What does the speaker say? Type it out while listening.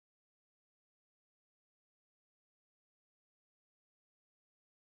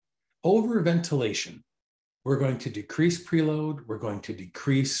Overventilation. We're going to decrease preload. We're going to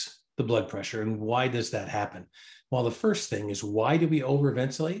decrease the blood pressure. And why does that happen? Well, the first thing is, why do we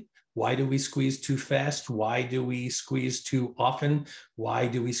overventilate? Why do we squeeze too fast? Why do we squeeze too often? Why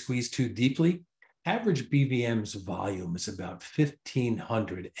do we squeeze too deeply? Average BVM's volume is about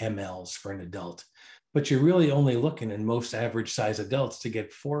 1,500 mLs for an adult, but you're really only looking in most average size adults to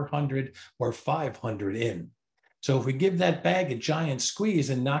get 400 or 500 in. So if we give that bag a giant squeeze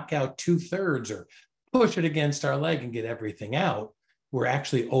and knock out 2/3 or push it against our leg and get everything out, we're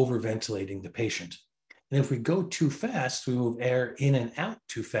actually overventilating the patient. And if we go too fast, we move air in and out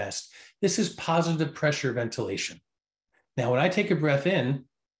too fast. This is positive pressure ventilation. Now, when I take a breath in,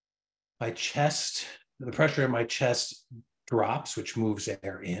 my chest, the pressure in my chest drops, which moves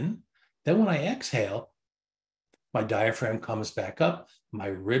air in. Then when I exhale, my diaphragm comes back up, my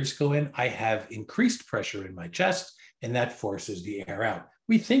ribs go in, I have increased pressure in my chest, and that forces the air out.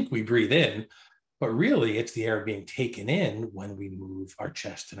 We think we breathe in, but really it's the air being taken in when we move our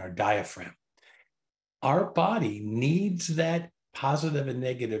chest and our diaphragm. Our body needs that positive and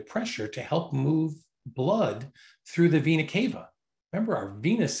negative pressure to help move blood through the vena cava. Remember, our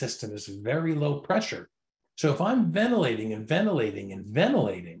venous system is very low pressure. So if I'm ventilating and ventilating and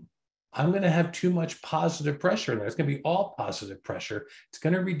ventilating, I'm going to have too much positive pressure in there. It's going to be all positive pressure. It's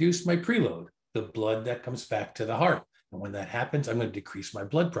going to reduce my preload, the blood that comes back to the heart. And when that happens, I'm going to decrease my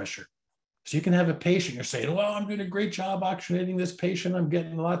blood pressure. So you can have a patient, you're saying, well, I'm doing a great job oxygenating this patient. I'm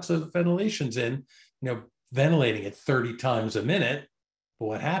getting lots of ventilations in, ventilating at 30 times a minute. But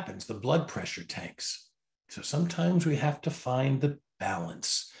what happens? The blood pressure tanks. So sometimes we have to find the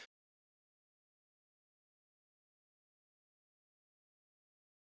balance.